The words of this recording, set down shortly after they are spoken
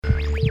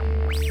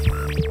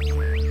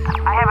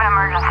I have an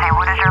emergency.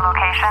 What is your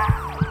location?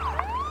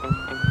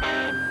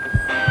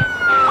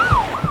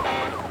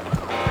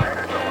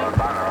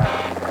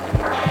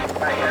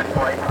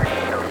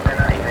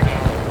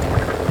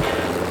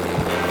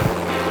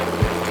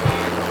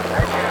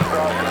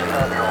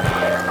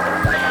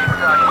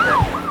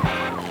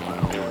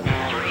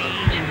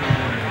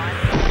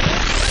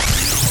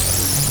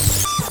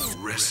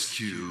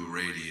 Rescue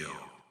Radio,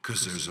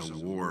 because there's a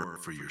war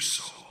for your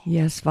soul.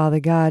 Yes, Father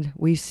God,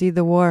 we see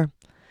the war.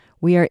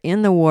 We are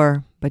in the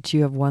war, but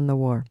you have won the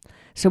war.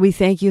 So we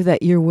thank you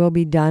that your will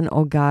be done,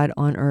 O God,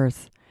 on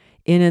earth,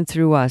 in and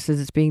through us, as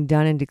it's being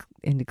done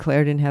and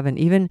declared in heaven,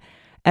 even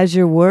as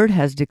your word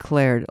has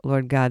declared,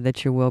 Lord God,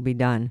 that your will be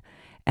done,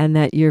 and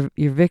that your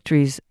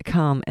victories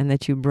come, and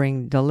that you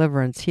bring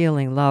deliverance,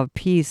 healing, love,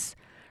 peace,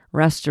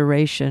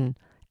 restoration,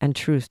 and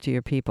truth to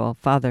your people.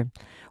 Father,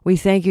 we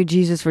thank you,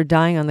 Jesus, for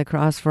dying on the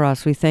cross for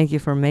us. We thank you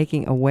for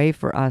making a way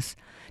for us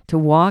to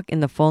walk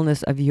in the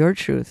fullness of your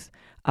truth,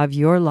 of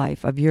your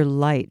life, of your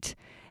light.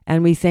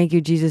 And we thank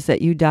you, Jesus,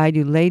 that you died,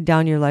 you laid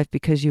down your life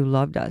because you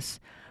loved us.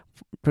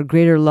 For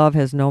greater love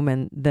has no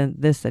man than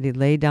this, that he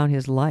laid down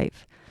his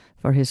life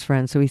for his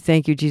friends. So we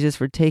thank you, Jesus,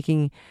 for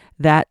taking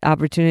that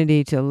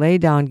opportunity to lay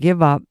down,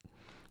 give up,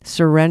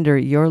 surrender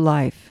your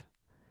life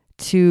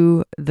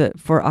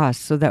for us,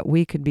 so that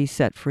we could be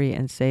set free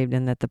and saved,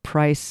 and that the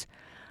price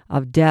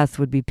of death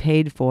would be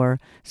paid for,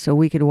 so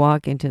we could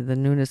walk into the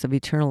newness of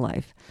eternal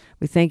life.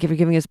 We thank you for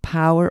giving us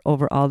power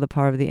over all the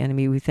power of the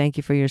enemy. We thank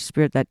you for your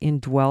Spirit that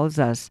indwells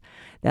us,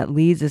 that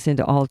leads us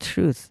into all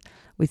truth.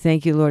 We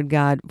thank you, Lord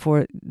God,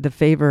 for the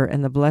favor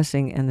and the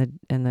blessing and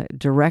the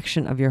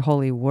direction of your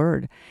holy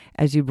word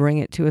as you bring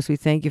it to us. We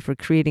thank you for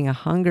creating a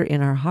hunger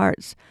in our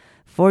hearts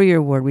for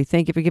your word. We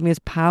thank you for giving us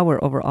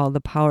power over all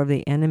the power of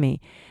the enemy.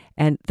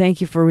 And thank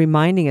you for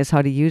reminding us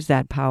how to use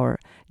that power,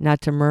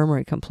 not to murmur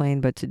and complain,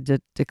 but to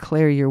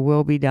declare your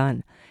will be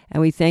done. And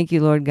we thank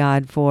you, Lord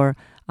God, for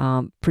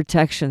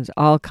protections,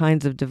 all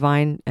kinds of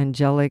divine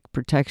angelic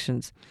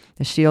protections,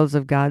 the shields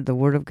of God, the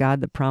word of God,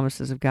 the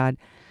promises of God,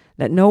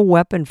 that no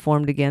weapon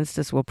formed against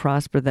us will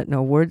prosper, that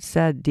no word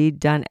said, deed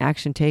done,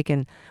 action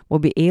taken will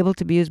be able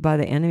to be used by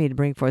the enemy to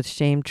bring forth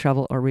shame,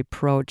 trouble, or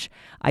reproach.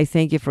 I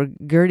thank you for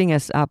girding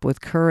us up with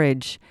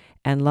courage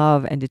and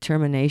love and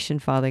determination,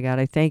 Father God.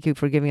 I thank you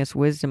for giving us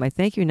wisdom. I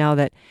thank you now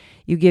that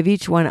you give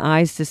each one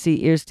eyes to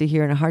see, ears to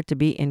hear, and a heart to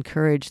be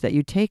encouraged, that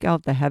you take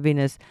out the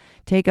heaviness,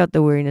 take out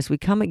the weariness. We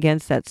come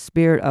against that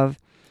spirit of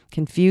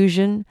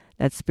confusion,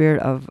 that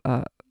spirit of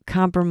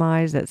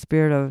compromise, that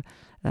spirit of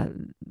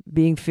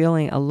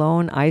feeling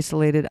alone,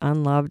 isolated,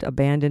 unloved,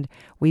 abandoned.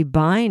 We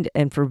bind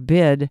and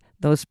forbid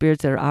those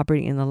spirits that are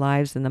operating in the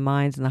lives and the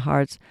minds and the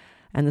hearts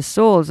and the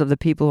souls of the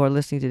people who are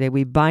listening today.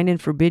 We bind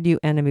and forbid you,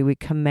 enemy. We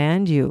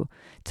command you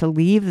to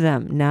leave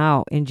them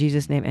now in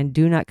Jesus' name and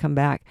do not come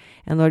back.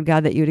 And Lord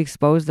God, that you would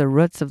expose the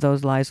roots of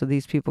those lies so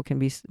these people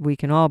we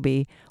can all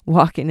be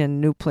walking in a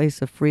new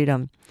place of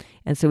freedom.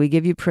 And so we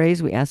give you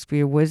praise. We ask for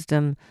your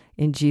wisdom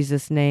in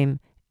Jesus'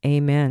 name.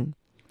 Amen.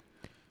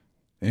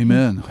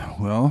 Amen.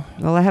 Well,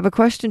 I have a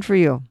question for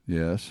you.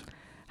 Yes.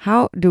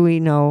 How do we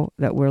know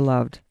that we're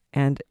loved?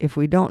 And if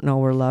we don't know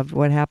we're loved,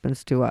 what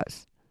happens to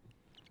us?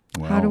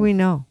 Well, how do we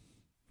know?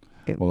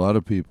 A lot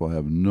of people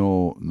have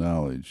no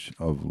knowledge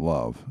of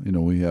love.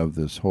 We have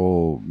this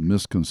whole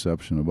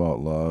misconception about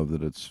love,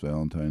 that it's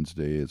Valentine's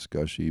Day, it's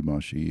gushy,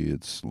 mushy,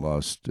 it's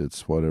lust,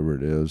 it's whatever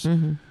it is.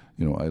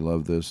 Mm-hmm. I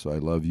love this, I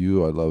love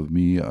you, I love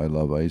me, I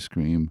love ice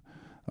cream.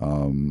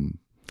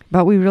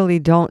 But we really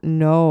don't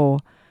know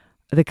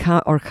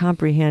or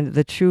comprehend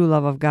the true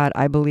love of God,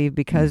 I believe,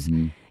 because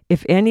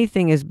if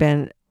anything has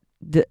been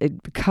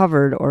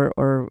covered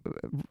or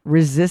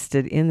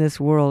resisted in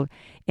this world,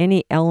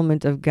 any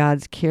element of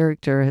God's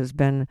character has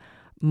been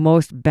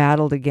most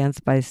battled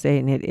against by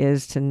Satan. It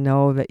is to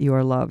know that you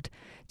are loved,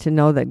 to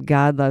know that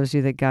God loves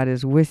you, that God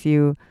is with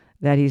you,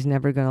 that he's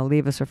never going to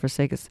leave us or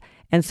forsake us.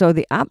 And so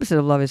the opposite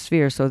of love is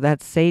fear. So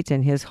that's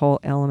Satan. His whole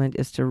element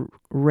is to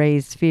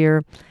raise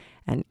fear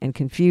and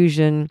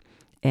confusion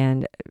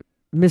and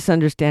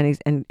misunderstandings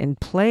and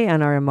play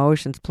on our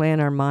emotions, play on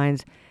our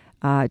minds,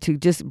 to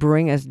just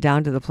bring us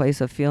down to the place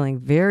of feeling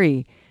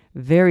very,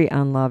 very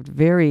unloved,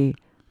 very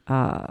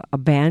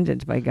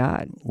abandoned by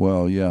God.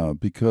 Well, yeah,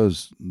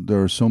 because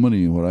there are so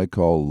many what I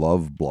call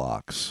love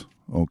blocks,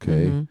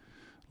 okay? Mm-hmm.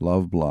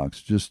 Love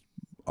blocks, just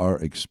our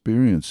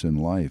experience in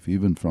life,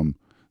 even from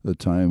the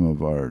time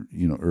of our,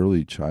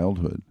 early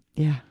childhood.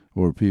 Yeah.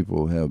 Where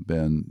people have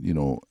been,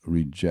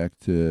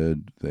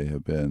 rejected, they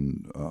have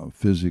been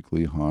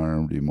physically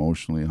harmed,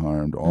 emotionally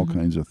harmed, all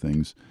kinds of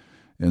things.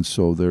 And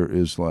so there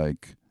is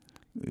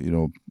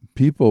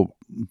people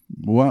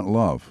want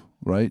love,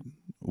 right?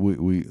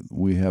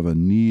 We have a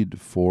need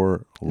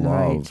for love,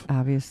 right,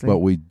 obviously, but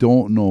we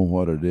don't know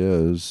what it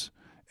is,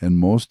 and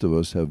most of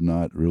us have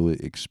not really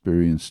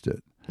experienced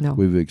it. No.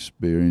 We've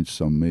experienced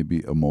some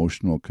maybe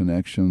emotional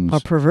connections. Or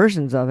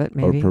perversions of it,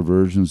 maybe.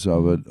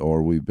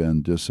 Or we've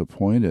been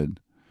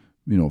disappointed,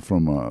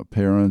 from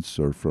parents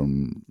or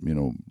from,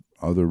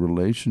 other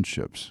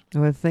relationships.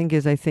 Well, the thing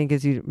is, I think,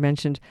 as you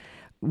mentioned,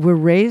 we're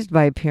raised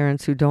by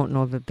parents who don't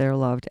know that they're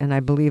loved. And I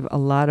believe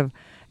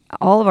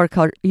all of our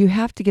culture, you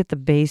have to get the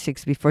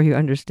basics before you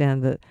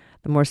understand the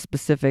more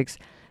specifics.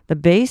 The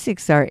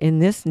basics are in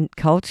this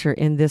culture,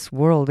 in this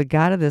world, the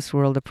God of this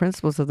world, the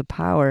principles of the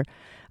power,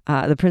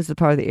 the prince of the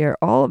power of the air,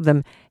 all of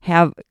them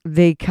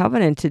they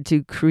covenanted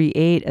to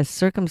create a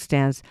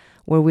circumstance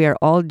where we are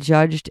all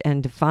judged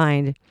and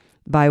defined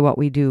by what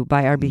we do,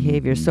 by our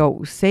behavior.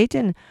 So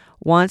Satan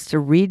wants to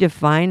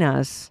redefine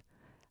us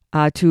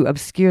to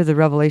obscure the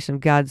revelation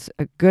of God's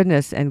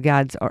goodness and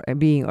God's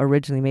being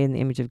originally made in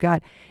the image of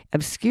God,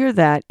 obscure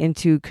that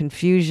into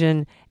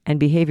confusion and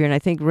behavior. And I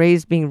think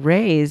being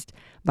raised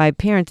by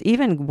parents,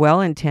 even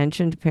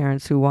well-intentioned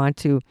parents who want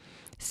to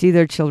see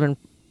their children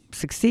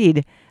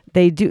succeed,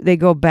 they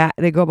go about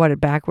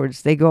it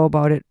backwards. They go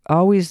about it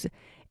always.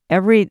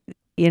 Every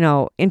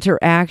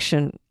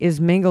interaction is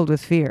mingled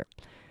with fear,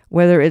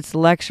 whether it's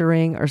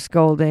lecturing or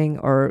scolding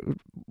or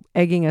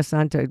egging us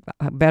on to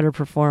better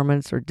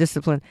performance or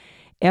discipline.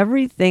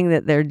 Everything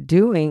that they're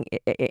doing,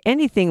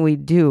 anything we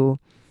do,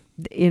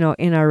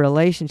 in our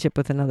relationship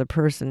with another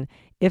person,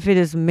 if it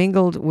is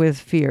mingled with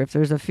fear, if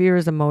there's a fear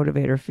as a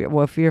motivator,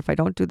 fear if I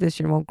don't do this,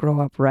 you won't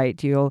grow up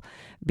right. You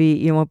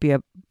won't be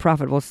a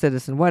profitable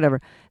citizen,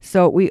 whatever.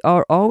 So we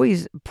are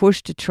always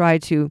pushed to try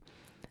to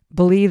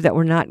believe that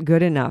we're not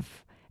good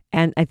enough.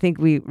 And I think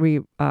we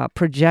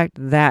project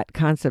that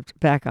concept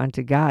back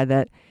onto God,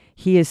 that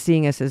he is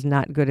seeing us as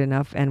not good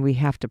enough, and we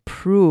have to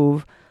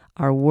prove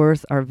our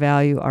worth, our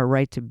value, our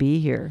right to be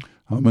here.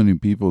 How many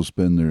people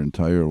spend their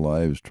entire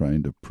lives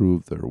trying to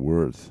prove their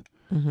worth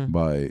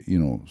by,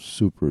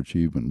 super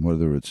achievement,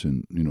 whether it's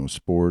in,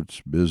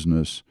 sports,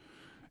 business,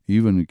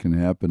 even it can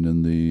happen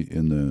in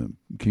the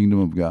kingdom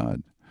of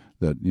God,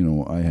 that,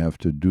 I have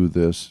to do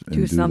this and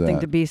do something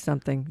that. To be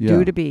something. Yeah,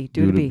 do to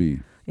be.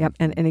 Yep,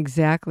 and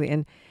exactly.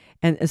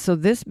 And so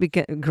this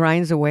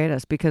grinds away at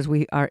us because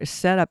we are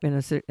set up in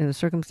a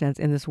circumstance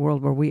in this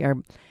world where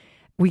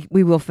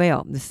we will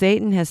fail.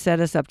 Satan has set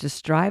us up to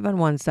strive on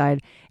one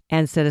side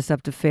and set us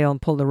up to fail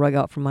and pull the rug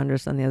out from under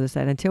us on the other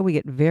side until we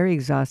get very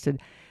exhausted,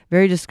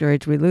 very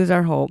discouraged. We lose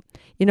our hope.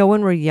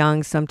 When we're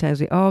young,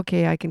 sometimes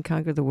okay, I can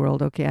conquer the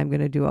world. Okay, I'm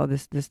going to do all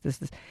this.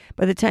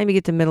 By the time you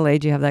get to middle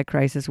age, you have that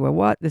crisis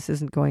where, this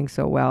isn't going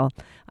so well.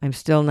 I'm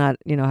still not,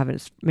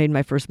 haven't made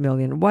my first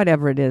million,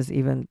 whatever it is.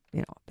 Even,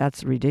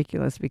 that's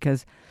ridiculous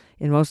because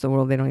in most of the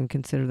world, they don't even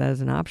consider that as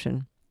an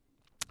option.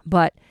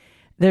 But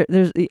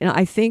there's,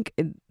 I think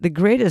the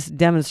greatest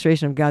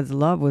demonstration of God's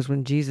love was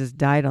when Jesus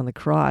died on the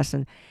cross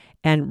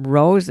and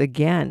rose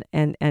again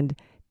and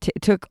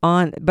took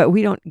on. But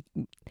we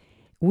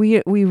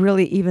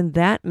really, even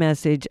that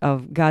message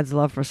of God's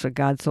love for us, for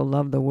God so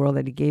loved the world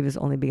that he gave his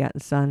only begotten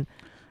Son,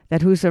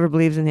 that whosoever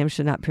believes in him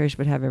should not perish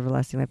but have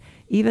everlasting life.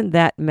 Even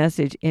that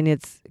message in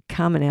its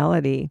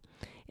commonality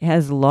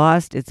has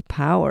lost its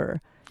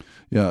power.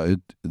 Yeah,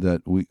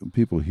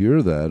 people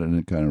hear that and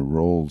it kind of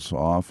rolls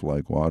off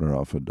like water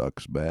off a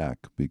duck's back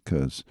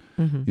because,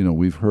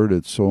 we've heard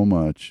it so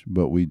much,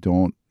 but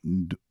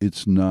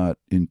it's not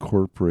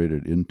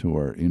incorporated into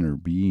our inner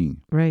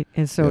being. Right.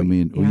 And so,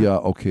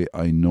 okay,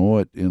 I know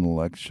it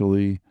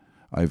intellectually.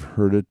 I've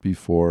heard it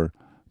before,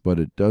 but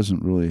it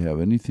doesn't really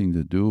have anything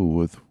to do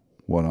with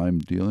what I'm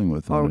dealing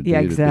with on a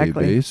day-to-day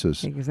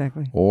basis.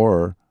 Exactly.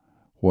 Or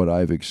what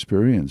I've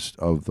experienced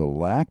of the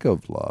lack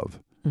of love.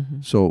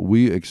 So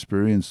we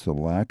experience the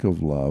lack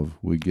of love.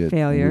 We get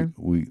failure.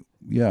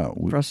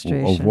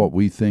 Frustration of what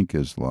we think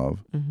is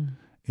love,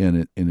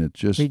 and it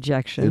just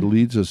rejection. It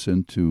leads us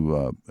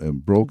into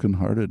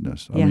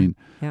brokenheartedness.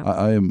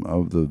 I am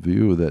of the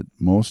view that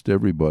most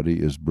everybody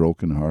is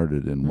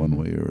brokenhearted in one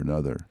way or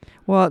another.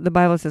 Well, the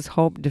Bible says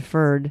hope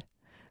deferred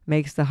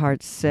makes the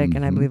heart sick,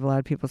 and I believe a lot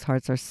of people's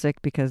hearts are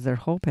sick because their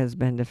hope has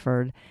been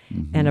deferred.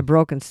 And a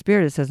broken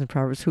spirit, it says in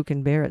Proverbs, who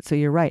can bear it? So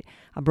you're right.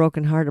 A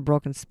broken heart, a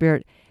broken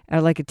spirit,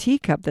 like a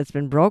teacup that's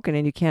been broken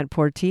and you can't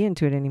pour tea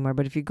into it anymore.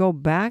 But if you go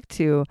back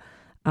to,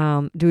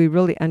 do we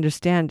really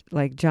understand,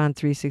 like John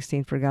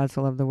 3:16, for God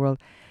so loved the world?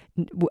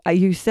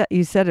 You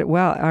said it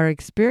well. Our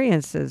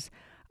experiences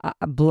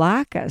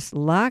block us,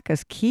 lock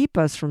us, keep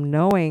us from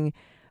knowing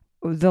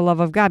the love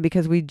of God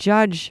because we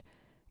judge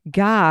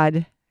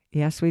God.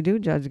 Yes, we do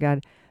judge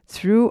God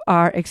through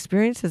our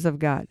experiences of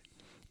God.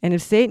 And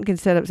if Satan can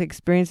set up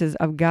experiences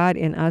of God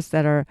in us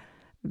that are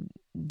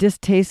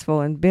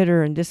distasteful and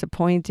bitter and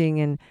disappointing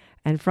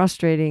and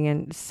frustrating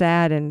and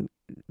sad and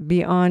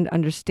beyond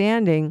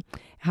understanding,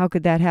 how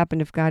could that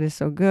happen if God is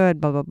so good,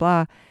 blah, blah,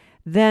 blah,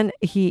 then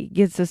he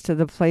gets us to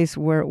the place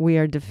where we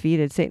are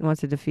defeated. Satan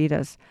wants to defeat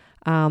us.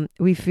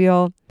 We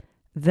feel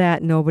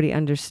that nobody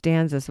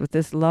understands us with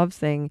this love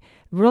thing.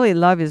 Really,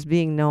 love is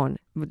being known.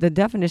 The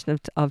definition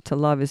of to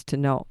love is to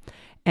know.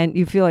 And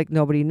you feel like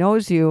nobody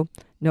knows you.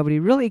 Nobody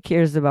really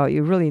cares about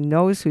you, really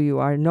knows who you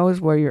are,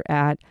 knows where you're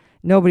at.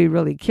 Nobody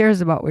really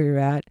cares about where you're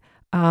at.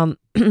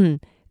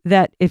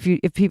 That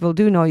if people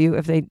do know you,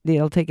 if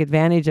they'll take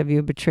advantage of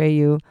you, betray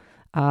you,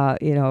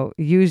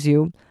 use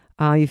you,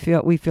 we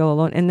feel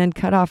alone and then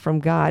cut off from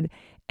God.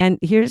 And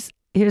here's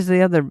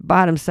the other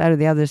bottom side of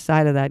the other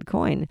side of that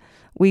coin.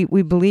 we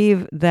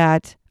believe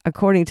that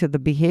according to the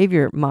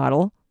behavior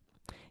model,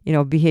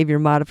 behavior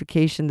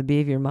modification, the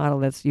behavior model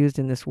that's used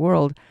in this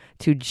world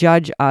to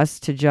judge us,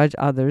 to judge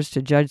others,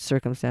 to judge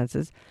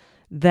circumstances,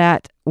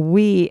 that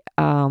we're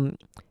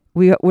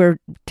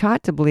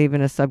taught to believe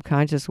in a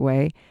subconscious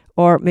way,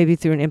 or maybe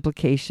through an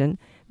implication,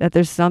 that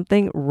there's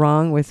something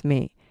wrong with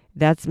me.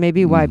 That's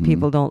maybe why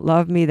people don't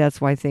love me. That's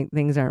why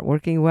things aren't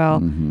working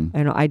well.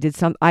 I did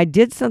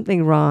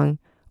something wrong,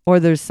 or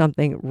there's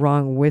something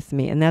wrong with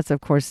me. And that's,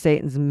 of course,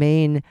 Satan's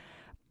main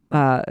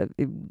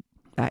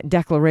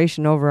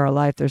declaration over our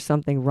life. There's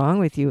something wrong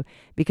with you,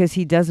 because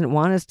he doesn't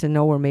want us to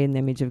know we're made in the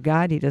image of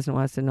God. He doesn't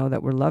want us to know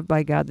that we're loved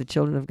by God, the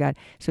children of God.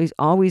 So he's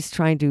always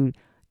trying to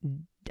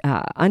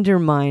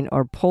undermine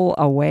or pull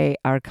away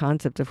our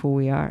concept of who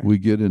we are. We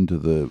get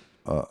into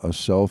a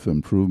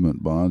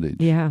self-improvement bondage.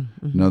 Yeah.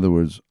 In other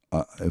words,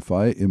 if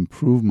I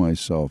improve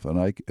myself and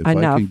I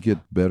can get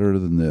better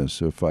than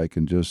this, if I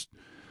can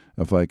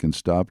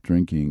stop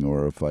drinking,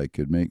 or if I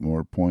could make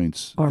more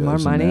points or as more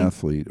an money,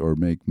 athlete, or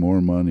make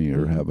more money,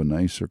 or have a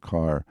nicer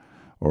car,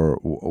 or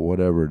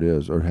whatever it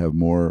is, or have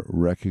more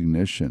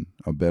recognition,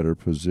 a better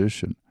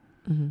position,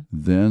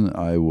 then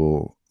I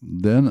will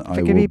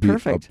be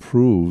perfect.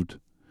 approved.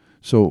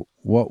 So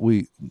what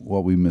we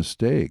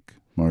mistake,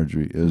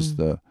 Marjorie, is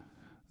the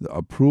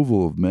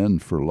approval of men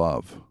for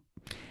love.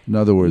 In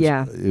other words,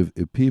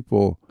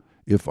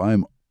 if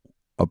I'm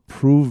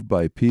approved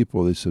by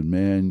people, they said,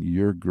 "Man,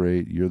 you're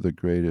great. You're the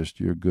greatest.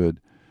 You're good."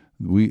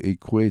 We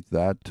equate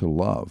that to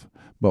love,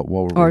 but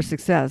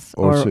success,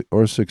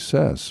 or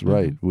success,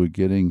 right? We're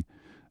getting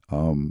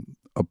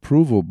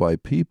approval by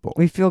people.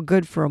 We feel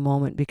good for a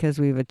moment because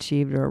we've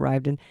achieved or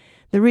arrived, and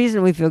the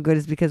reason we feel good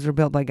is because we're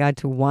built by God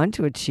to want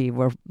to achieve.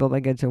 We're built by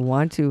God to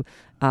want to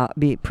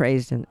be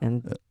praised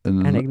and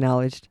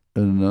acknowledged.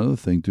 And another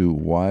thing too,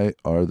 why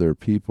are there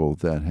people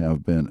that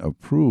have been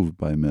approved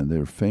by men?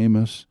 They're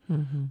famous,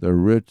 they're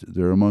rich,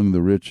 they're among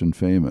the rich and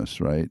famous,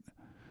 right?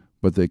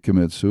 But they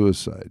commit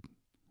suicide.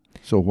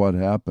 So what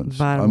happens?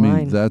 Bottom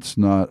line, that's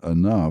not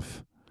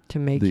enough to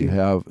make you you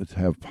have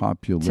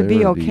popularity. To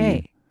be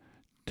okay.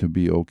 To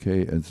be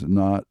okay. It's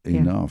not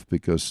enough,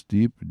 because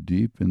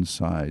deep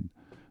inside,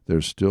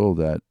 there's still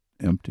that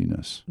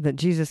emptiness that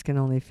Jesus can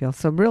only feel.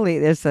 So really,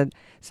 there's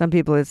some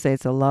people that say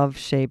it's a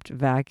love-shaped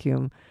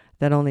vacuum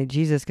that only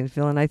Jesus can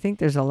fill. And I think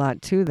there's a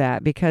lot to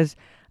that, because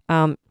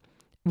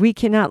we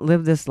cannot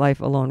live this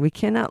life alone. We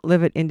cannot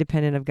live it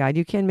independent of God.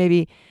 You can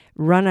maybe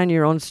run on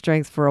your own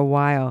strength for a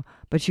while,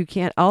 but you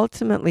can't.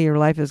 Ultimately, your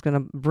life is going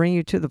to bring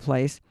you to the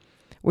place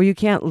where you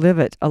can't live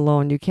it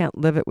alone. You can't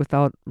live it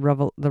without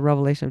the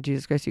revelation of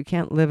Jesus Christ. You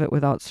can't live it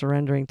without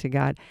surrendering to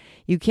God.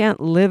 You can't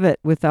live it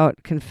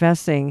without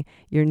confessing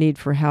your need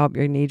for help,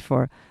 your need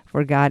for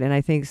God. And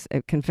I think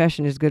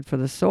confession is good for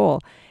the soul.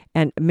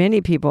 And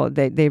many people,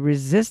 they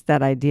resist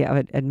that idea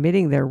of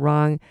admitting they're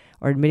wrong,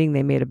 or admitting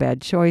they made a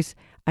bad choice.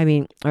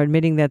 Or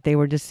admitting that they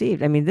were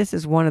deceived. This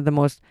is one of the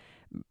most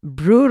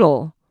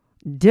brutal,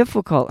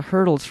 difficult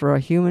hurdles for a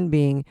human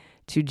being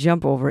to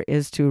jump over,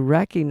 is to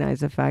recognize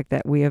the fact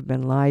that we have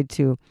been lied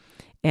to,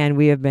 and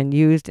we have been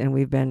used, and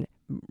we've been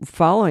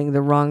following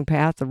the wrong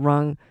path, the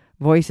wrong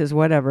voices,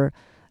 whatever.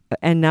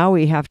 And now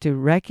we have to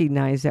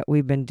recognize that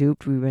we've been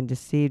duped, we've been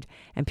deceived,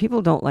 and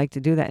people don't like to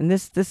do that. And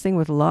this thing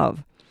with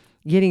love,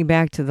 getting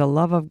back to the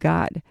love of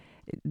God,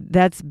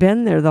 that's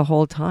been there the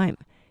whole time.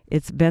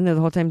 It's been there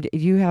the whole time.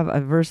 You have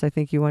a verse I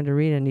think you wanted to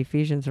read in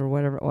Ephesians or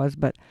whatever it was,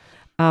 but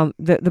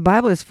the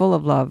Bible is full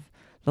of love,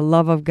 the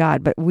love of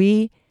God. But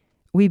we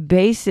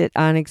base it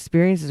on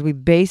experiences. We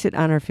base it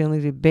on our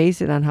feelings. We base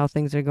it on how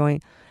things are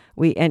going.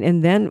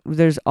 And then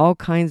there's all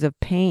kinds of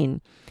pain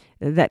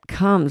that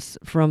comes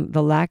from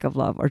the lack of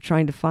love, or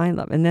trying to find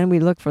love. And then we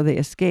look for the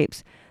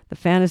escapes, the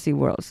fantasy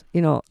worlds,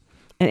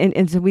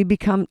 and so we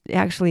become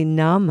actually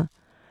numb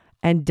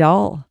and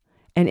dull.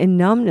 And in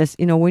numbness,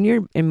 when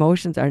your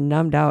emotions are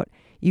numbed out,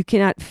 you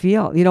cannot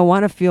feel. You don't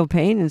want to feel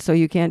pain, and so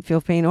you can't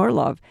feel pain or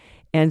love.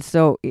 And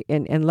so,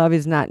 and love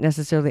is not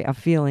necessarily a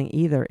feeling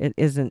either. It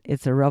isn't.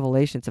 It's a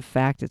revelation. It's a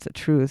fact. It's a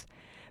truth.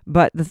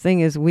 But the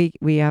thing is, we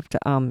have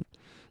to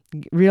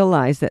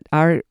realize that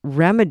our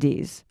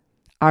remedies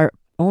are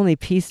only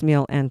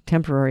piecemeal and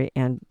temporary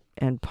and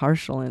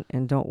partial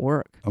and don't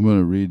work. I'm going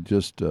to read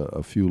just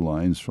a few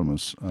lines from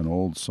an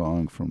old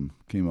song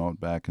came out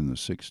back in the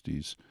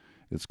 60s.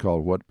 It's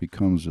called "What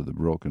Becomes of the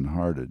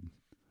Brokenhearted."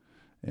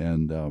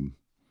 And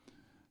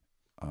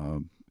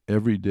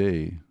every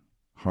day,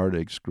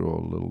 heartaches grow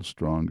a little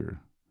stronger.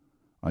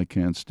 I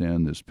can't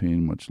stand this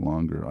pain much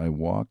longer. I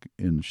walk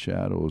in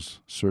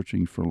shadows,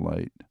 searching for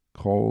light,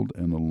 cold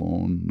and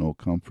alone, no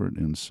comfort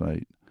in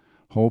sight,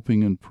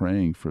 hoping and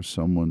praying for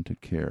someone to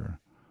care,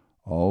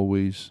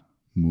 always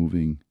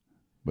moving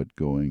but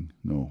going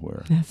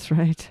nowhere. That's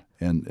right.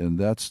 And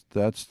that's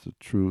the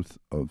truth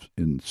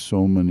in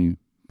so many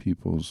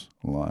people's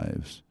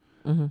lives.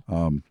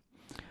 Well,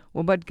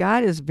 but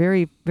God is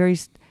very, very,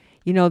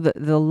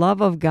 the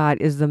love of God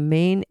is the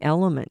main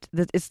element.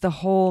 It's the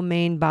whole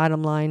main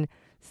bottom line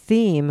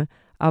theme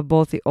of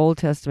both the Old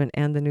Testament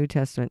and the New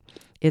Testament.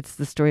 It's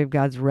the story of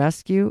God's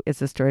rescue. It's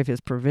the story of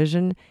his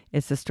provision.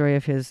 It's the story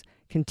of his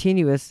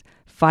continuous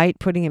fight,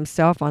 putting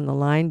himself on the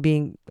line,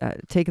 being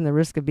taking the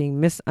risk of being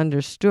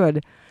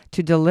misunderstood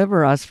to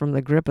deliver us from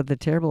the grip of the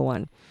terrible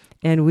one.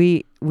 And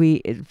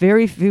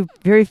very few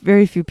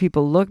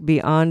people look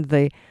beyond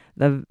the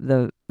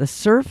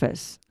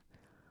surface,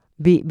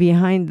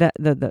 behind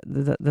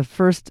the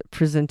first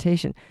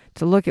presentation,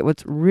 to look at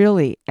what's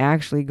really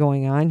actually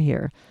going on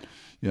here.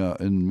 Yeah,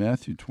 in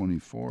Matthew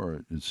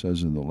 24, it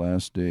says in the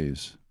last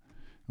days,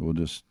 we'll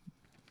just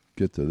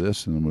get to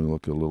this and then we'll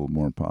look a little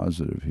more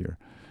positive here.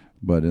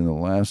 But in the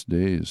last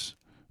days,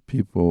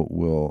 people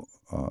will,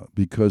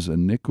 because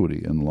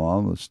iniquity and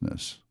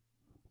lawlessness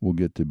will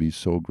get to be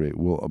so great,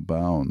 will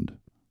abound,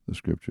 the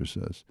scripture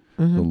says.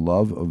 Mm-hmm. The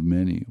love of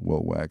many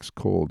will wax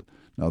cold.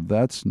 Now,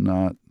 that's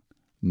not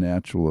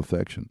natural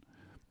affection.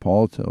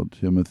 Paul told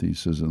Timothy,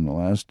 says, in the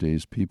last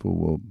days, people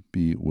will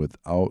be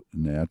without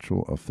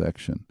natural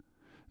affection.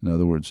 In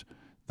other words,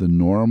 the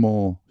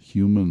normal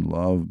human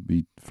love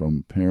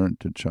from parent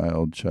to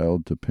child,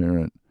 child to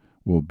parent,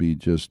 will be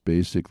just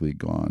basically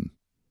gone.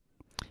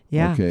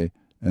 Yeah. Okay?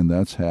 And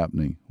that's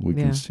happening. We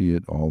can see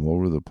it all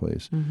over the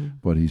place. Mm-hmm.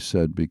 But he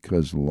said,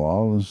 because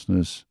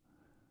lawlessness,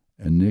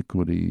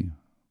 iniquity,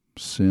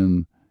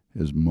 sin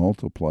is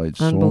multiplied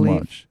so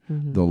much,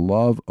 the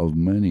love of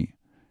many,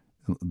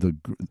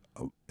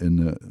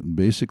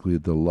 basically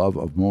the love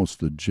of most,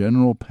 the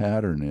general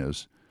pattern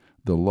is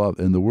the love.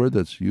 And the word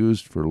that's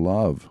used for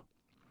love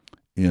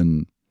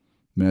in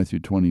Matthew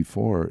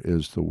 24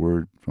 is the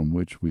word from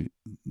which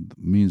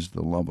means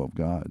the love of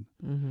God.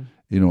 Mm-hmm.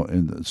 You know,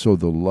 and so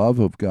the love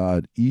of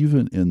God,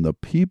 even in the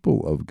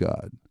people of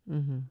God,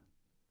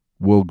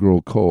 will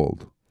grow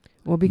cold.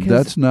 Well,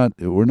 because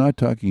we're not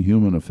talking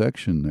human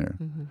affection there.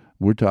 Mm-hmm.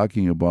 We're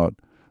talking about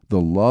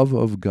the love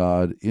of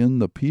God in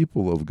the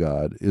people of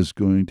God is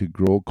going to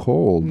grow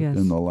cold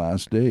in the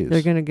last days.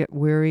 They're going to get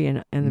weary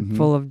and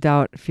full of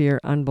doubt, fear,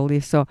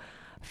 unbelief. So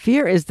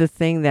fear is the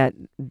thing that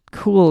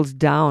cools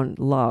down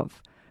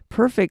love.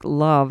 Perfect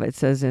love, it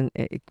says,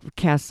 it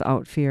casts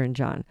out fear in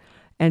John.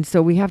 And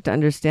so we have to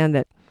understand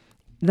that.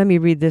 Let me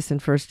read this in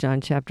 1 John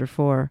chapter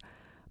 4.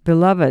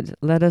 Beloved,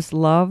 let us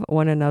love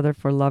one another,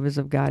 for love is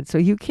of God. So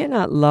you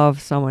cannot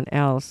love someone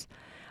else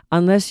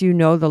unless you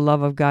know the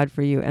love of God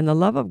for you. And the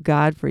love of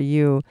God for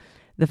you,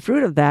 the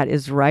fruit of that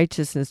is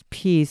righteousness,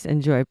 peace,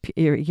 and joy.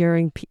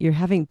 You're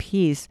having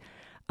peace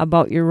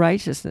about your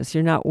righteousness.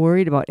 You're not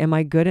worried about, am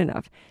I good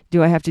enough?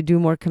 Do I have to do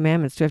more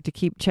commandments? Do I have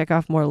to check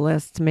off more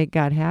lists to make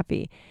God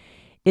happy?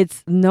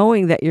 It's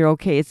knowing that you're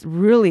okay. It's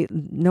really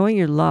knowing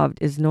you're loved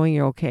is knowing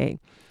you're okay.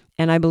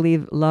 And I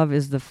believe love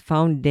is the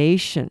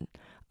foundation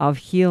of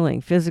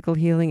healing, physical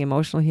healing,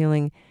 emotional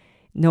healing.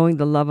 Knowing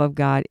the love of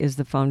God is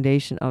the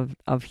foundation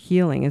of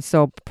healing. And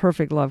so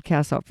perfect love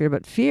casts out fear.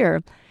 But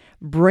fear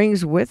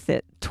brings with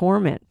it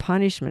torment,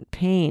 punishment,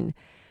 pain.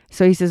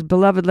 So he says,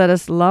 beloved, let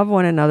us love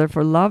one another,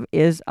 for love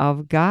is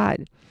of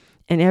God.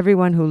 And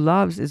everyone who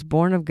loves is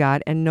born of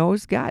God and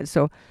knows God.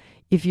 So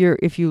if you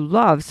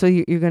love, so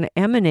you're going to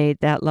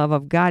emanate that love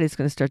of God. It's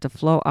going to start to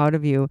flow out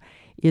of you.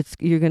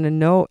 You're going to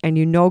know, and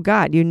you know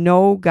God. You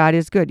know God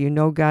is good. You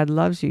know God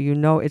loves you. You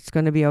know it's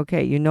going to be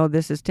okay. You know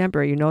this is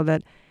temporary. You know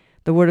that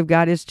the word of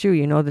God is true.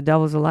 You know the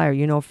devil's a liar.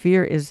 You know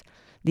fear is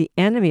the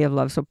enemy of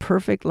love. So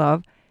perfect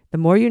love, the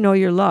more you know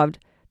you're loved,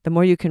 the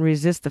more you can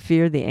resist the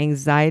fear, the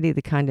anxiety,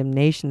 the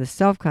condemnation, the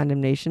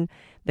self-condemnation,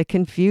 the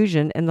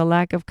confusion, and the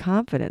lack of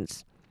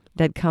confidence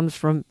that comes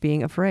from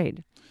being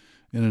afraid.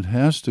 And it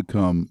has to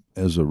come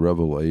as a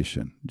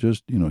revelation.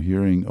 Just,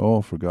 hearing,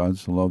 for God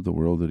so loved the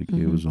world that he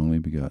gave his only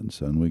begotten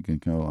Son. We can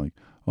kind of like,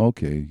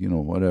 okay,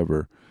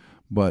 whatever.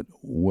 But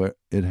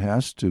it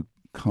has to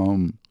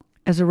come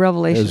as a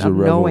revelation of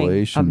knowing.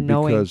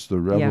 Because the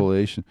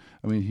revelation,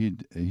 I mean,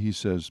 he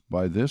says,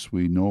 by this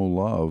we know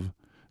love,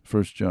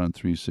 1 John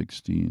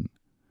 3:16,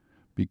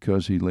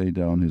 because he laid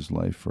down his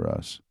life for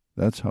us.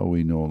 That's how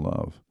we know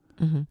love.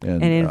 Mm-hmm.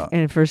 And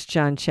in 1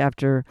 John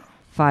chapter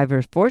 5,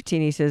 verse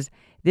 14, he says,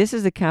 this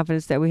is the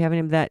confidence that we have in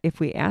him, that if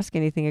we ask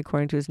anything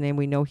according to his name,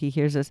 we know he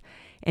hears us.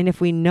 And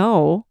if we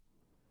know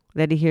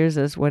that he hears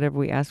us, whatever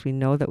we ask, we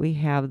know that we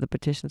have the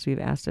petitions we've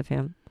asked of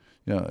him.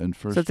 Yeah, and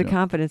so it's a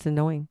confidence in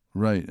knowing.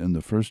 Right, and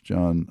the 1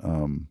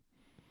 John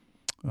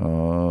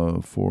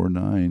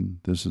 4:9,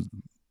 this is,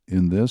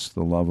 in this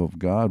the love of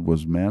God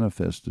was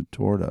manifested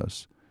toward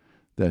us,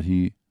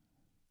 that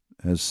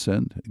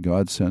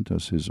God sent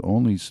us his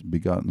only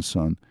begotten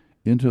Son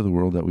into the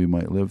world that we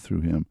might live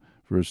through him.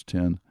 Verse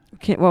 10.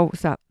 Okay, well,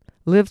 stop.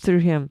 Live through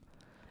him.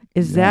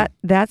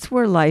 That's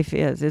where life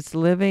is. It's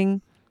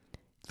living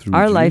through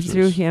our Jesus. life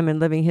through him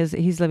and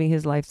he's living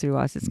his life through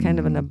us. It's kind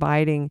of an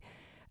abiding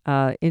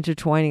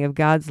intertwining of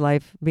God's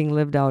life being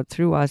lived out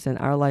through us and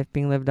our life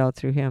being lived out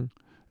through him.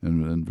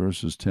 And in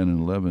verses 10 and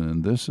 11,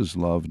 and this is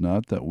love,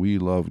 not that we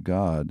love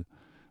God,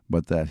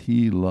 but that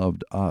he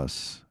loved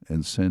us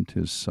and sent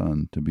his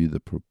Son to be the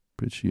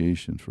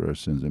propitiation for our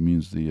sins. It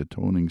means the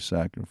atoning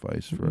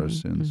sacrifice for our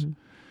sins. Mm-hmm.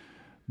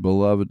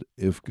 Beloved,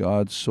 if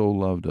God so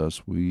loved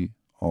us, we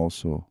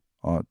also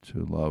ought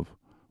to love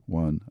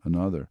one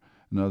another.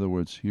 In other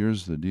words,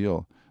 here's the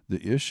deal.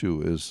 The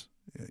issue is,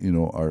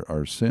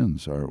 our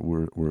sins.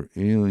 We're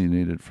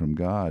alienated from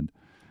God,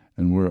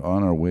 and we're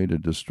on our way to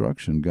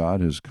destruction.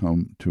 God has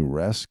come to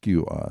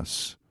rescue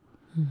us.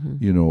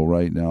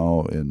 Right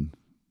now in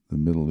the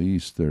Middle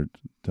East, they're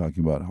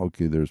talking about,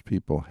 okay, there's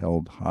people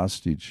held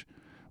hostage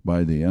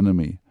by the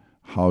enemy.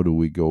 How do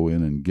we go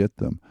in and get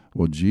them?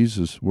 Well,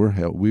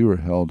 we were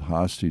held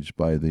hostage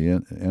by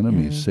the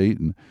enemy,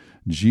 Satan.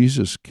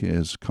 Jesus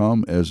has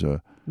come as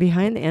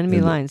behind the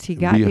enemy lines. He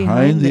got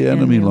behind the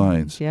enemy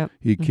lines. Yep.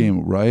 He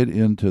came right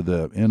into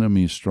the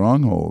enemy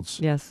strongholds.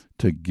 Yes.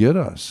 To get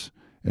us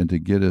and to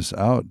get us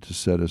out, to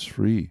set us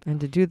free. And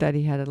to do that,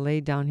 he had to lay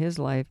down his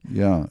life.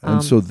 Yeah,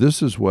 and so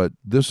this is what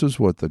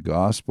the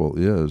gospel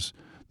is.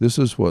 This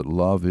is what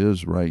love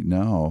is right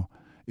now.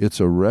 It's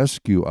a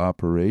rescue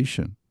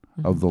operation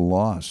of the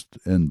lost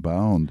and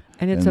bound,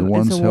 and the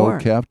ones it's a held war.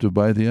 captive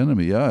by the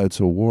enemy. Yeah, it's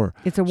a war.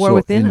 It's a war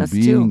within us,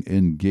 being too.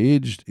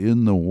 engaged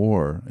in the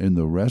war, in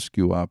the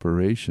rescue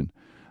operation,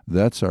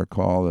 that's our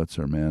call, that's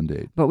our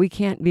mandate. But we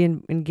can't be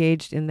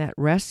engaged in that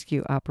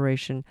rescue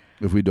operation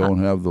if we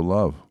don't have the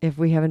love. If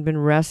we haven't been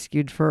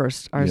rescued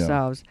first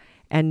ourselves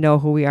and know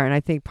who we are. And I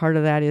think part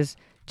of that is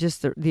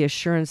just the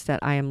assurance that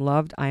I am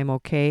loved, I am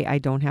okay, I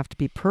don't have to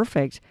be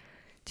perfect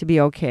to be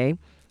okay.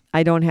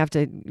 I don't have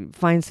to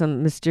find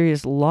some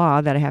mysterious law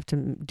that I have to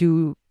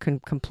do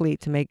complete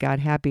to make God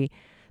happy.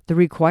 The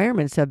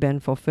requirements have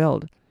been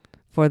fulfilled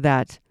for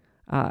that,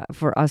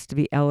 for us to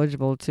be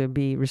eligible to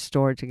be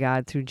restored to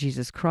God through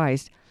Jesus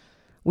Christ.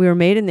 We were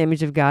made in the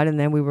image of God, and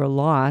then we were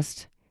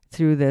lost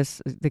through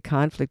the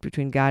conflict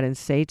between God and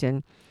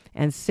Satan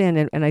and sin.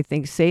 And I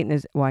think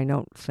Satan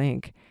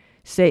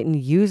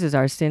uses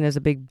our sin as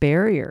a big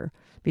barrier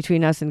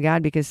between us and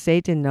God, because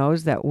Satan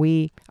knows that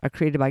we are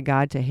created by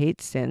God to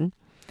hate sin.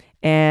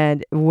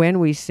 And when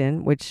we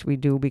sin, which we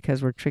do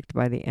because we're tricked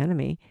by the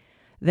enemy,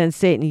 then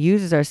Satan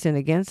uses our sin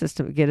against us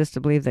to get us to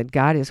believe that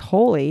God is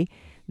holy.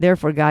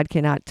 Therefore, God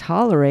cannot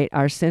tolerate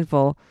our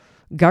sinful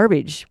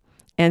garbage.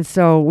 And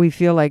so we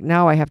feel like,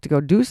 now I have to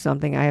go do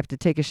something. I have to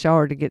take a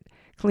shower to get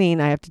clean.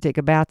 I have to take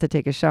a bath to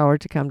take a shower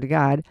to come to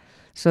God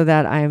so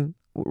that I'm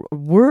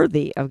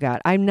worthy of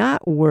God. I'm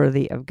not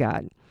worthy of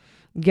God.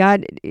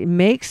 God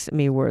makes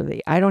me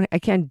worthy. I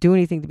can't do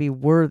anything to be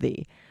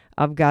worthy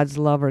of God's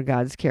love or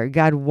God's care.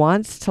 God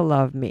wants to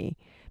love me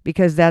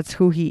because that's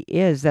who he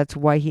is. That's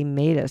why he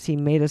made us. He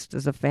made us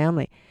as a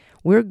family.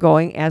 We're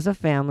going as a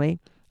family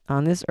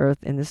on this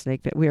earth in the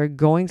snake pit. We are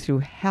going through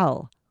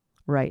hell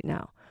right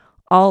now,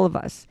 all of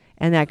us.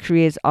 And that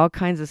creates all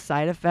kinds of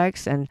side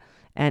effects and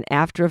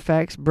after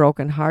effects,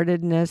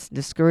 brokenheartedness,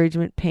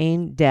 discouragement,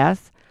 pain,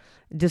 death,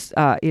 just,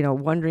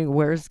 wondering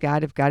where's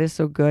God, if God is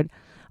so good.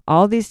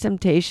 All these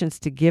temptations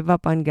to give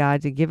up on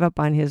God, to give up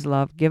on his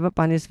love, give up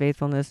on his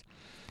faithfulness.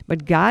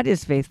 But God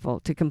is faithful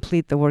to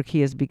complete the work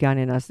he has begun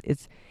in us.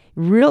 It's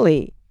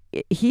really,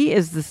 he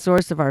is the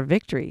source of our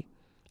victory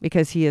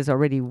because he has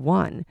already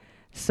won.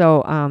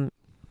 So,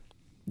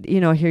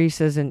 here he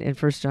says in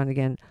 1 John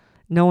again,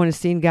 no one has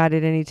seen God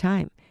at any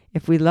time.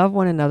 If we love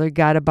one another,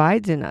 God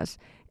abides in us,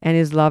 and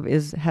his love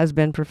has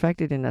been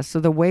perfected in us. So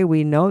the way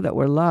we know that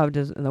we're loved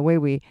and the way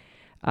we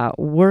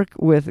work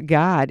with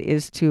God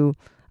is to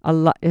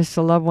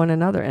love one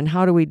another. And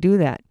how do we do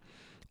that?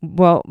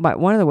 Well,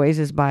 one of the ways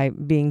is by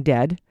being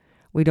dead.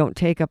 We don't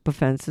take up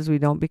offenses. We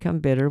don't become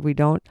bitter. We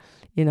don't,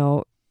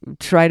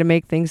 try to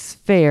make things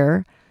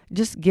fair.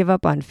 Just give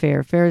up on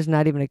fair. Fair is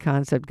not even a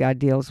concept God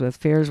deals with.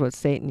 Fair is what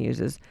Satan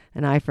uses.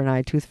 An eye for an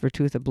eye, tooth for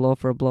tooth, a blow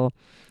for a blow.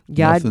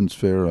 Nothing's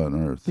fair on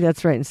earth.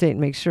 That's right, and Satan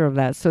makes sure of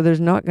that. So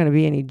there's not going to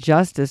be any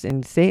justice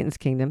in Satan's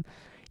kingdom.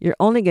 You're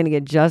only going to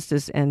get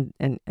justice and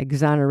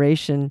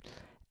exoneration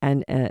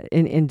and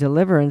in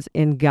deliverance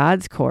in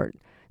God's court.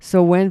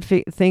 So when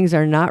things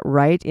are not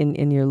right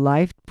in your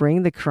life,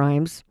 bring the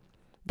crimes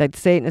that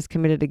Satan has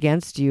committed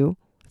against you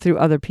through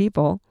other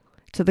people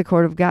to the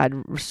court of God.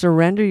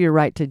 Surrender your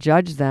right to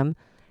judge them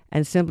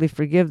and simply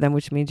forgive them,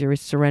 which means you're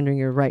surrendering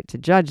your right to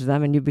judge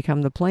them, and you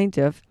become the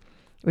plaintiff,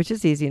 which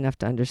is easy enough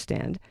to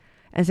understand.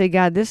 And say,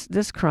 God,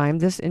 this crime,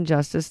 this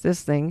injustice,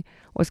 this thing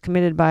was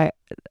committed by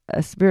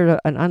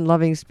an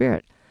unloving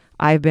spirit.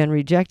 I've been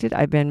rejected.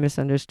 I've been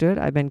misunderstood.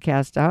 I've been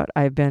cast out.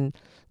 I've been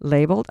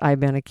labeled. I've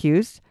been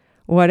accused.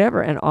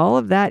 Whatever. And all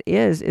of that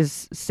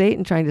is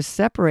Satan trying to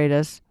separate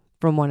us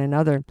from one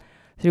another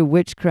through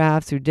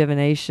witchcraft, through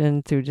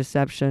divination, through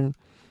deception,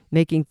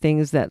 making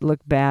things that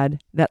look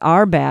bad, that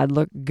are bad,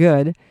 look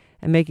good,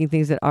 and making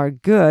things that are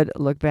good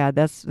look bad.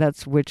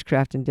 That's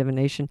witchcraft and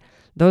divination.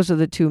 Those are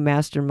the two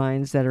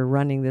masterminds that are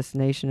running this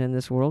nation and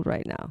this world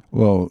right now.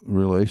 Well,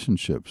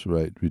 relationships,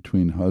 right,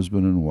 between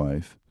husband and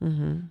wife,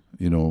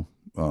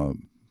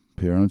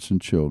 parents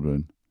and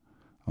children,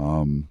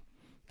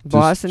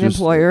 boss and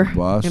employer,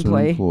 boss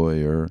employee,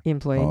 and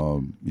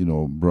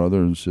employee, brother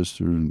and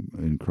sister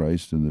in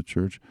Christ in the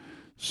church.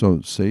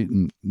 So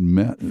Satan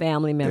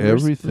family members.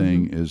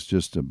 Everything is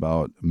just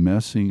about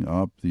messing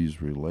up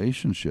these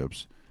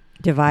relationships.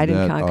 Divide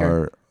and conquer. That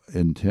are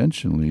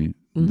intentionally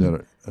that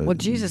are, Well,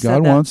 Jesus God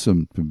said that. wants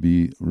them to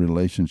be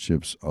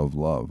relationships of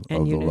love,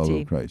 And of the love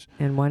unity of Christ.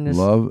 and oneness,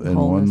 Love and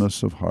wholeness.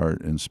 oneness of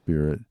heart and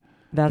spirit.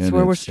 That's and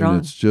where we're And strong.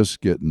 it's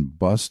just getting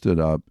busted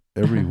up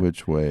every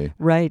which way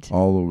Right.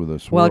 all over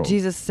this Well, world.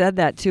 Jesus said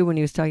that too when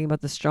he was talking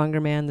about the stronger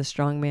man, the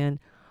strong man.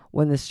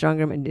 When the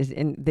stronger man is,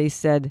 and they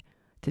said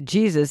to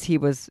Jesus, he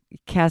was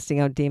casting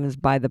out demons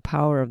by the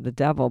power of the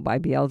devil, by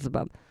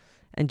Beelzebub.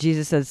 And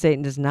Jesus said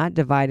Satan does not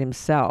divide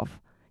himself.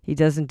 He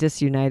doesn't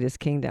disunite his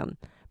kingdom.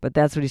 But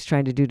that's what he's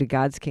trying to do to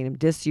God's kingdom,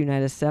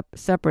 disunite us,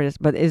 separate us.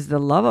 But is the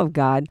love of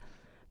God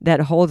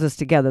that holds us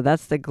together.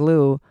 That's the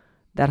glue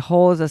that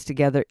holds us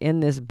together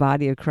in this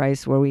body of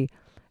Christ, where we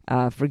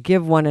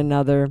forgive one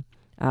another.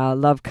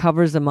 Love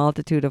covers a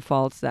multitude of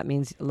faults. That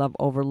means love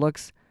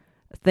overlooks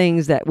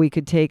things that we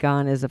could take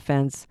on as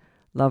offense.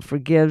 Love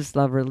forgives,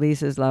 love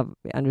releases, love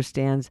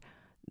understands,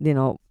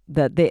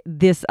 that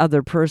this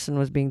other person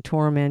was being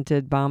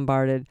tormented,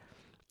 bombarded,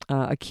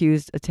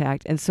 accused,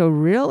 attacked. And so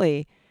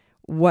really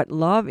what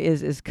love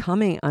is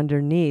coming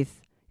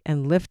underneath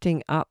and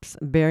lifting up,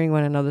 bearing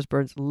one another's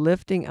burdens,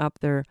 lifting up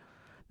their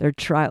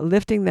trial,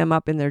 lifting them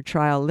up in their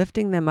trial,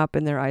 lifting them up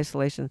in their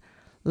isolation,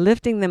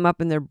 lifting them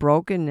up in their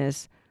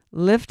brokenness,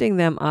 lifting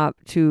them up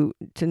to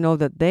know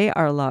that they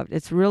are loved.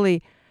 It's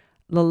really,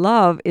 the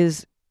love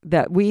is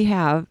that we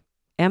have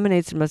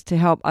emanates from us to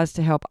help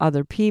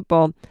other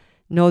people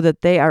know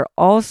that they are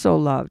also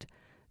loved.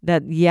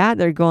 That,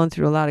 they're going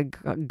through a lot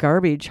of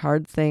garbage,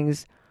 hard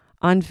things,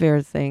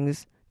 unfair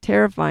things,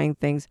 terrifying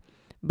things,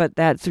 but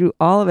that through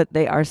all of it,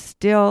 they are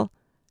still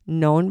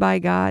known by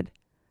God.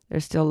 They're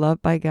still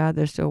loved by God.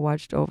 They're still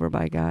watched over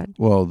by God.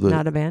 Well,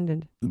 not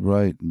abandoned.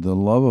 Right. The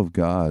love of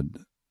God,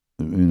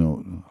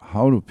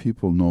 how do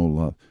people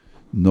know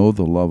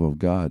the love of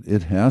God?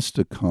 It has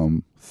to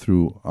come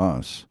through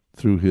us,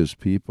 through his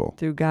people.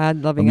 Through God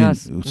loving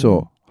us.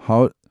 So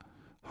how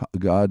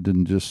God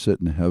didn't just sit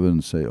in heaven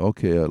and say,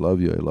 okay, I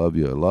love you, I love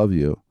you, I love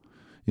you,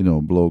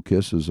 blow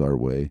kisses our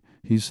way.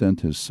 He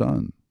sent his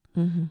son.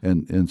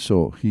 Mm-hmm. And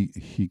so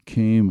he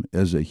came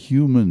as a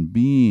human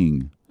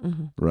being,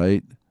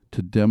 right,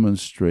 to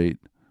demonstrate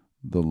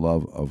the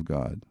love of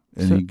God.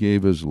 And he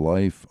gave his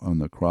life on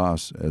the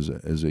cross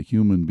as a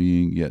human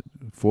being, yet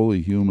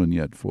fully human,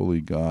 yet fully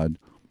God,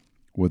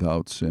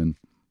 without sin.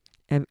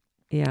 And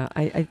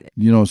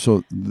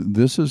so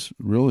this is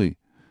really,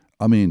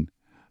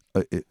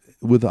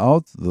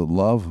 without the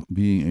love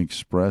being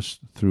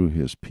expressed through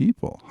his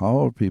people,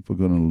 how are people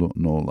going to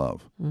know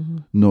love? Mm-hmm.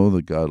 Know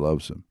that God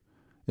loves them.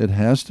 It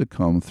has to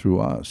come through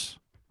us,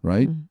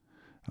 right?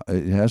 Mm-hmm.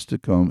 It has to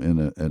come in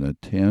a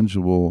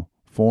tangible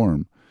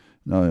form.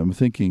 Now, I'm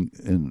thinking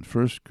in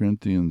 1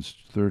 Corinthians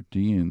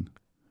 13.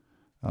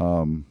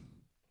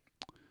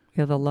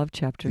 The love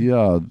chapter.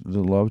 Yeah,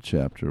 the love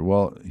chapter.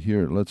 Well,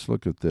 here, let's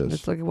look at this.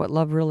 Let's look at what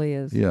love really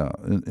is. Yeah,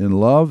 and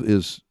love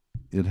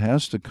it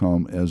has to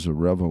come as a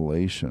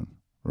revelation,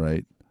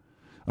 right?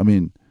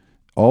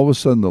 All of a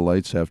sudden the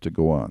lights have to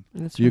go on.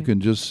 That's you right. can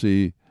just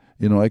see,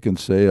 I can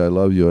say, I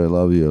love you, I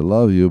love you, I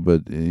love you,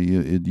 but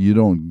you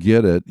don't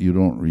get it, you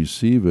don't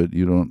receive it,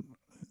 you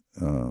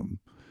don't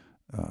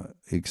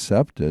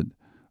accept it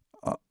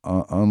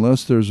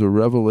unless there's a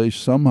revelation.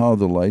 Somehow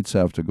the lights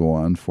have to go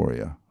on for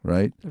you,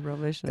 right? The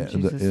revelation of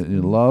Jesus.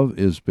 Love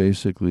is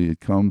basically, it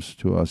comes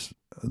to us,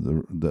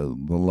 the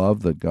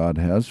love that God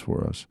has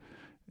for us.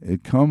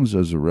 It comes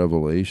as a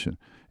revelation.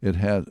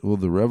 The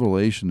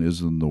revelation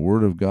is in the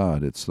Word of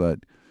God. It's that,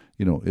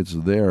 it's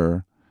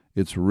there,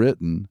 it's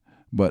written,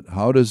 but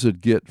how does it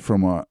get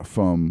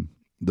from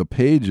the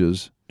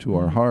pages to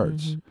our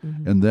hearts?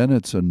 Mm-hmm. And then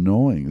it's a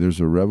knowing.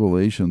 There's a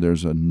revelation.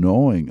 There's a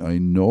knowing. I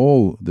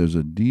know there's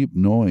a deep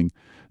knowing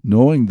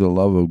the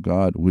love of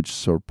God, which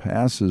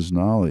surpasses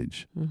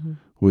knowledge,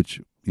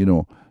 which,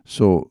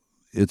 so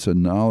it's a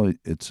knowledge,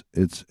 it's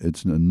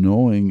a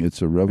knowing,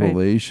 it's a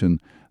revelation.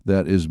 Right.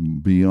 That is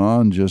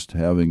beyond just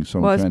having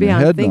some kind of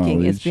head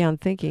knowledge. It's beyond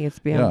thinking. It's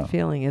beyond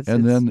feeling.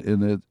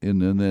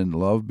 Then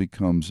love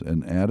becomes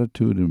an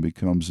attitude and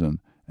becomes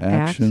an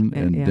action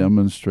and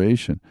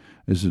demonstration.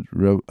 Is it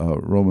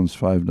Romans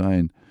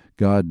 5:9?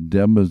 God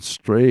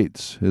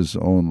demonstrates His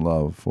own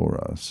love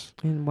for us,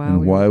 and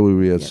why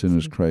we yet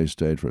sinners, Christ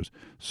died for us.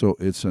 So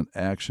it's an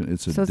action.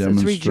 It's a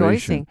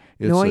demonstration.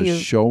 It's rejoicing. It's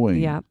showing.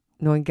 Yeah,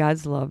 knowing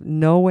God's love,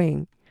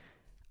 knowing.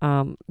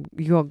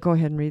 You go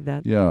ahead and read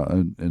that. Yeah,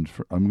 I'm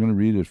going to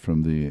read it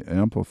from the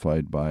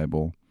Amplified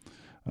Bible,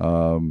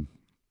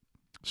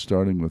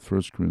 starting with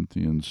 1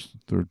 Corinthians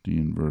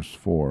 13, verse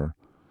 4.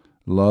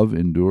 Love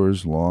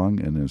endures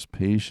long and is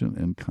patient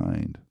and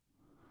kind.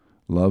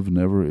 Love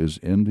never is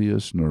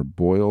envious nor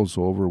boils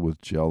over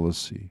with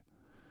jealousy.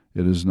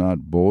 It is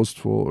not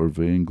boastful or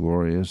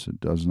vainglorious. It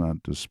does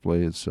not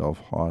display itself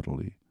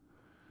haughtily.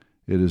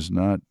 It is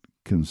not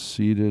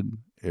conceited,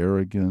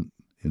 arrogant,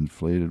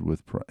 inflated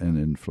with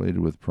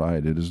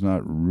pride. It is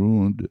not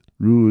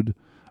rude,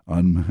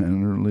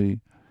 unmannerly,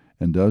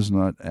 and does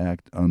not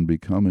act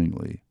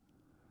unbecomingly.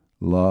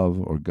 Love,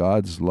 or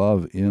God's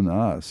love in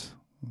us,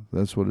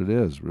 that's what it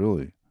is,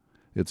 really.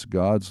 It's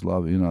God's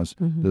love in us,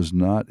 Mm-hmm. does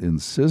not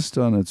insist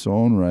on its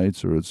own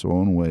rights or its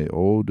own way.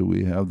 Oh, do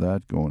we have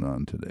that going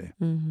on today?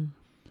 Mm-hmm.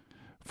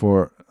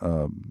 For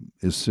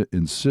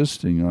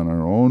insisting on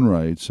our own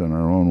rights and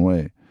our own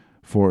way.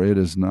 For it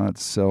is not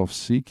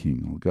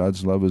self-seeking.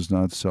 God's love is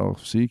not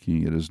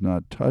self-seeking. It is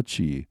not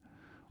touchy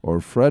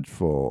or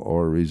fretful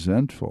or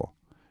resentful.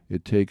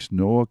 It takes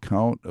no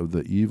account of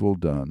the evil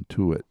done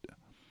to it.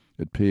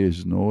 It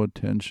pays no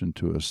attention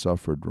to a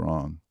suffered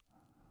wrong.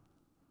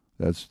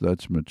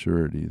 That's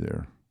maturity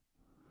there.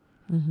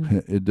 Mm-hmm.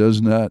 It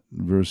does not,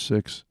 verse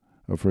 6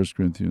 of 1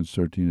 Corinthians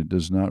 13, it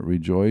does not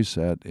rejoice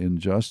at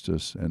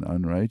injustice and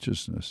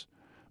unrighteousness,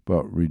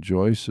 but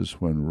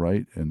rejoices when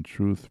right and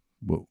truth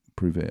will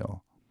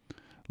prevail.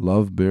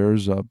 Love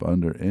bears up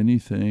under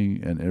anything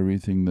and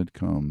everything that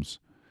comes,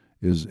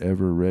 is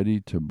ever ready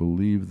to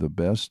believe the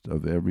best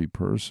of every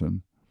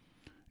person.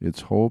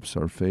 Its hopes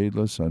are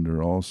fadeless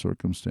under all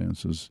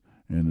circumstances,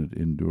 and it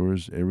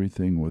endures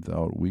everything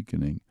without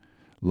weakening.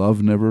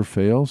 Love never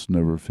fails,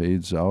 never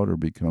fades out or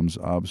becomes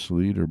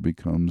obsolete or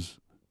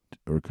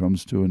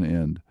comes to an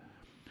end.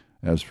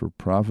 As for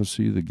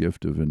prophecy, the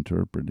gift of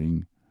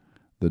interpreting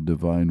the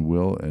divine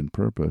will and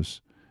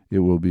purpose, it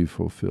will be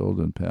fulfilled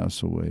and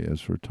pass away.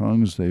 As for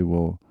tongues, they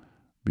will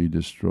be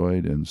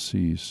destroyed and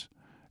cease.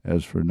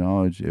 As for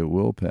knowledge, it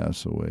will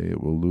pass away.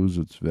 It will lose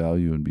its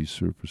value and be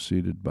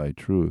superseded by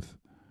truth.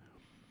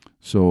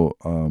 So,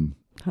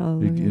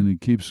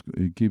 it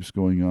keeps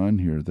going on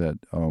here that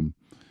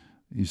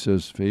he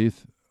says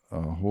faith,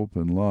 hope,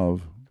 and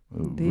love.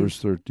 Verse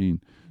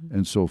 13.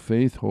 And so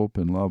faith, hope,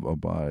 and love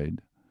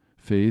abide.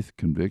 Faith,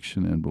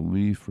 conviction, and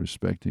belief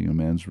respecting a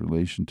man's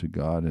relation to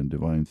God and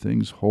divine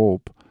things.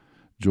 Hope,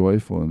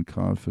 joyful and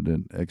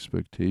confident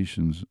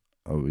expectations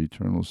of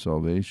eternal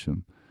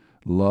salvation.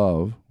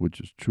 Love, which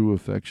is true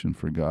affection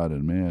for God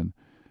and man,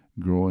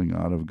 growing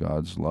out of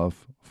God's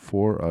love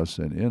for us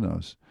and in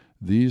us.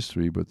 These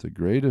three, but the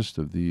greatest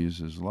of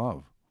these is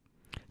love.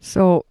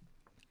 So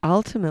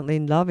ultimately,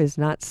 love is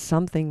not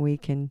something we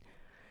can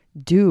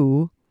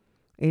do.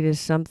 It is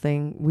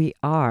something we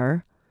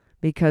are,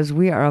 because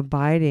we are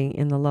abiding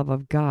in the love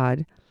of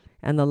God,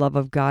 and the love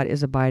of God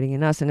is abiding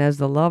in us. And as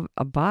the love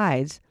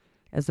abides,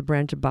 as the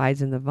branch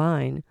abides in the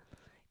vine,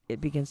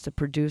 it begins to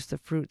produce the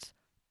fruits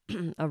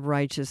of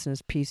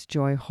righteousness, peace,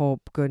 joy,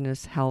 hope,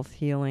 goodness, health,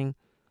 healing,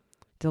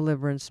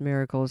 deliverance,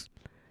 miracles.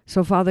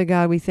 So, Father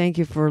God, we thank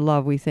you for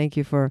love. We thank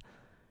you for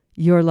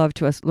your love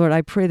to us. Lord,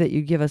 I pray that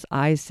you give us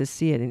eyes to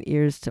see it and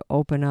ears to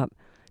open up,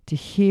 to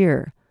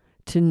hear,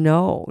 to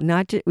know.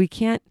 We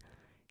can't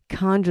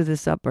conjure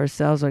this up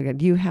ourselves, Lord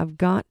God. You have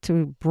got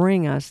to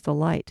bring us the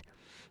light,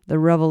 the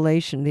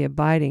revelation, the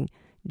abiding.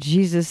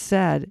 Jesus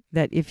said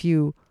that if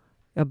you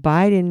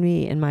abide in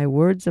me and my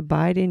words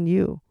abide in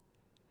you,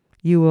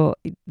 you'll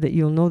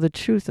know the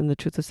truth, and the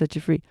truth will set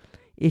you free.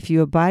 If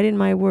you abide in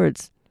my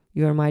words,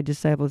 you are my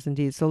disciples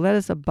indeed. So let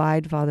us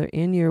abide, Father,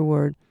 in your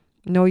word,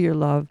 know your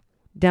love,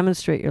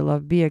 demonstrate your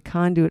love, be a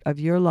conduit of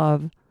your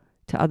love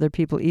to other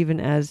people, even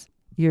as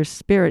your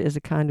Spirit is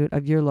a conduit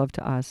of your love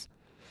to us.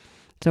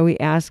 So we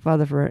ask,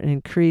 Father, for an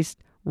increased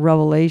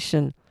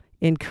revelation,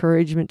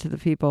 encouragement to the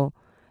people,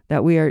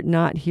 that we are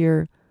not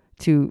here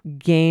to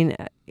gain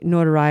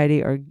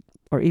notoriety or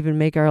even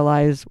make our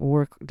lives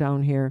work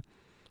down here.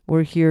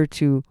 We're here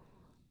to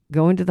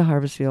go into the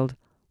harvest field,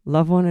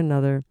 love one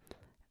another,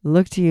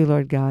 look to you,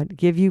 Lord God,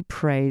 give you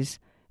praise,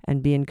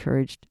 and be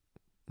encouraged.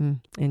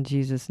 In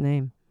Jesus'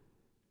 name.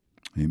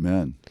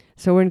 Amen.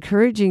 So we're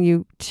encouraging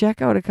you,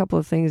 check out a couple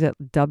of things at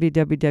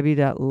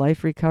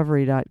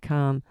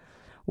www.liferecovery.com.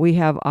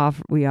 We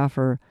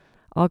offer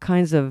all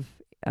kinds of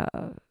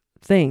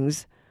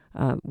things,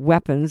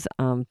 weapons,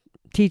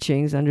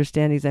 teachings,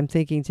 understandings. I'm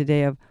thinking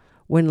today of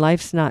When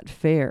Life's Not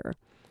Fair.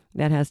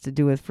 That has to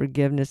do with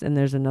forgiveness, and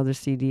there's another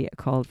CD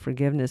called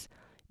Forgiveness.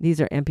 These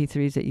are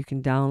MP3s that you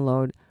can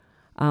download.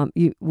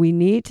 We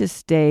need to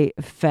stay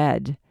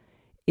fed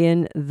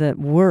in the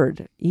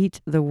Word.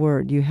 Eat the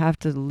Word. You have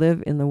to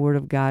live in the Word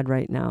of God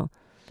right now,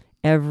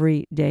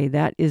 every day.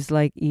 That is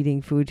like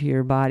eating food to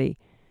your body,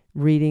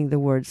 reading the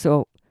Word.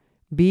 So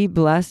be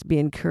blessed, be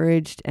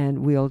encouraged, and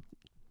we'll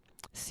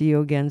see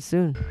you again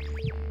soon.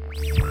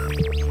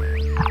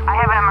 I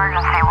have an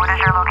emergency. What is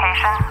your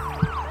location?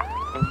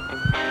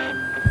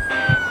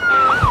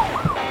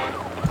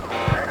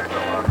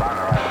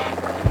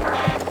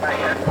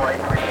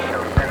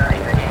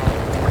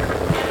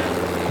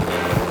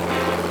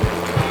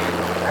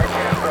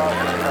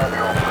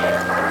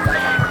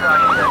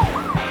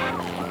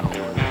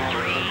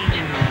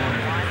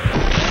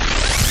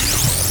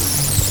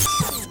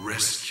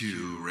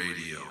 Rescue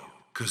Radio,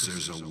 because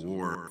there's a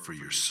war for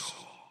your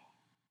soul.